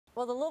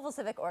Well, the Louisville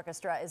Civic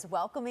Orchestra is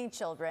welcoming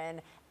children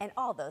and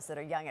all those that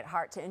are young at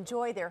heart to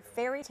enjoy their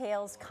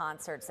Fairytales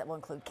concerts that will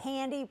include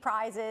candy,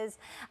 prizes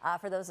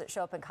for those that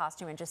show up in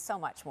costume, and just so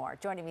much more.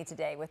 Joining me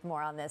today with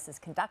more on this is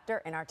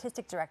conductor and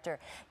artistic director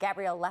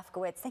Gabrielle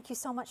Lefkowitz. Thank you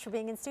so much for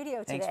being in studio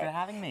today. Thanks for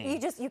having me.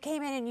 You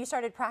came in and you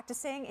started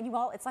practicing, and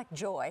it's like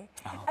joy.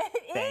 Oh,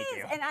 it thank is,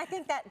 you. and I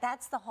think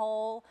that's the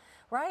whole,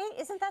 right?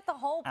 Isn't that the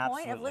whole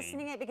point of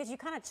listening to it? Because you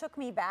kind of took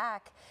me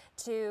back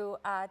to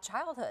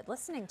childhood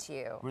listening to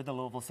you. We're the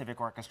Louisville Civic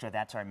Orchestra.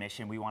 That's our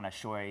mission. We want to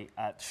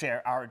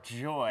share our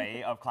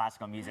joy of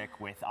classical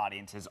music with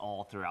audiences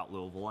all throughout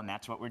Louisville, and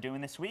that's what we're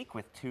doing this week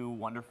with two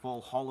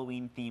wonderful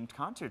Halloween-themed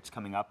concerts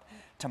coming up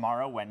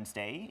tomorrow,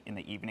 Wednesday, in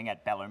the evening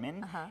at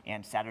Bellarmine,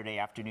 and Saturday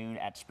afternoon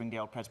at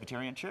Springdale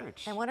Presbyterian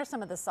Church. And what are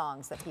some of the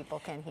songs that people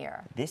can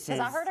hear? This is...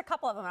 Because I heard a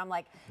couple of them, and I'm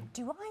like,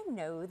 do I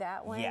know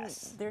that one?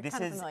 Yes. They're this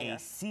kind of is familiar. a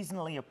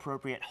seasonally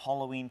appropriate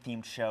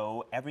Halloween-themed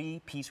show.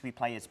 Every piece we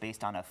play is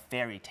based on a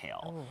fairy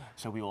tale. Ooh.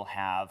 So we will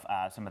have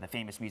some of the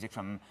famous music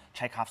from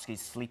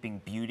Tchaikovsky's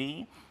Sleeping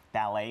Beauty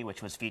ballet,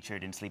 which was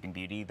featured in Sleeping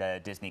Beauty, the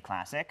Disney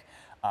classic.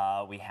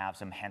 We have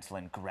some Hansel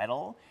and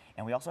Gretel,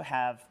 and we also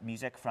have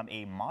music from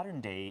a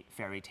modern-day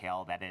fairy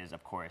tale that is,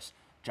 of course,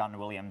 John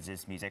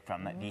Williams' music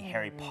from the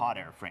Harry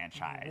Potter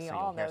franchise. We so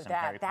all know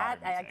that.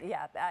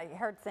 I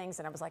heard things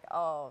and I was like,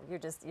 oh,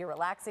 you're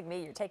relaxing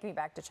me. You're taking me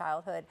back to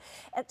childhood.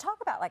 And talk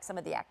about like some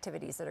of the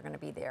activities that are going to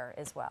be there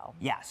as well.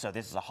 Yeah, so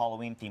this is a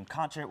Halloween-themed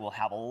concert. We'll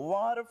have a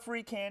lot of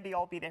free candy.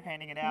 I'll be there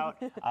handing it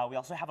out. We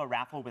also have a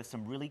raffle with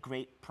some really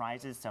great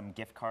prizes, some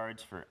gift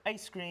cards for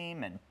ice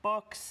cream and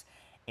books,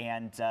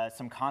 and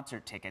some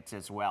concert tickets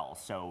as well.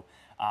 So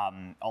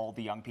all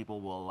the young people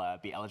will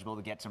be eligible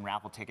to get some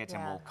raffle tickets,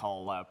 and we'll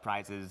call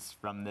prizes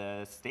from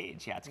the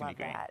stage. Yeah, it's going to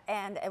be great. That.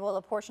 And will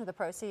a portion of the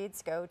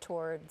proceeds go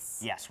towards?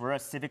 Yes, we're a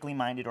civically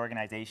minded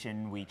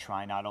organization. We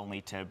try not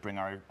only to bring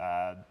our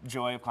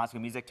joy of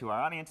classical music to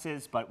our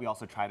audiences, but we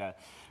also try to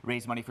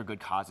raise money for good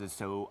causes.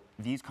 So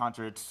these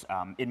concerts,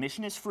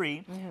 admission is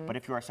free, but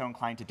if you are so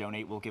inclined to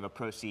donate, we'll give a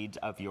proceeds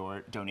of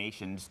your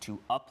donations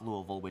to Up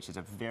Louisville, which is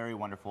a very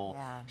wonderful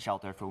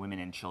shelter for women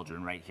and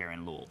children right here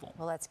in Louisville.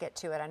 Well, let's get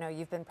to it. I know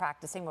you've been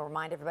practicing. We'll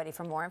remind everybody,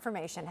 for more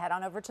information, head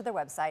on over to their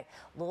website,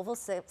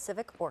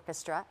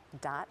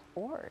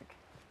 LouisvilleCivicOrchestra.org.